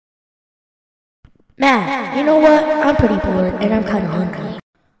Man, you know what? I'm pretty bored and I'm kind of hungry.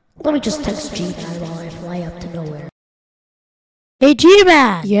 Let me just text G-Man while I fly up to nowhere. Hey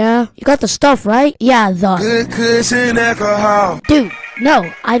G-Man! Yeah? You got the stuff, right? Yeah, the... Good cushion alcohol. Dude,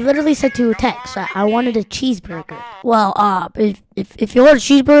 no. I literally sent you a text. I wanted a cheeseburger. Well, if you want a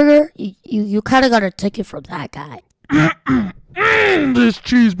cheeseburger, you kind of got a ticket from that guy. This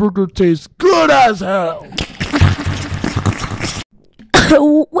cheeseburger tastes good as hell.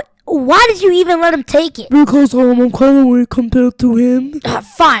 Why did you even let him take it? Because I'm kind of weird compared to him.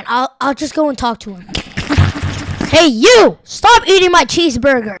 Fine, I'll just go and talk to him. Hey, you! Stop eating my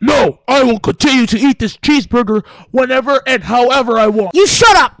cheeseburger! No, I will continue to eat this cheeseburger whenever and however I want. You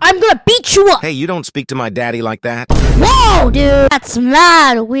shut up! I'm gonna beat you up! Hey, you don't speak to my daddy like that. Whoa, dude! That's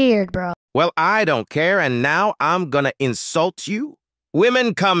mad weird, bro. Well, I don't care, and now I'm gonna insult you?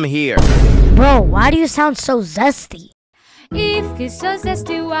 Women, come here. Bro, why do you sound so zesty? If he's so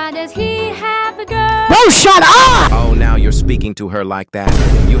zesty, why does he have a girl? Bro, shut up! Oh, now you're speaking to her like that.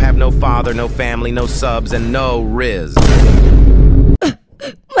 You have no father, no family, no subs, and no Riz. Man,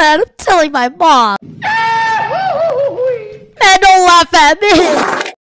 I'm telling my mom. Man, don't laugh at me.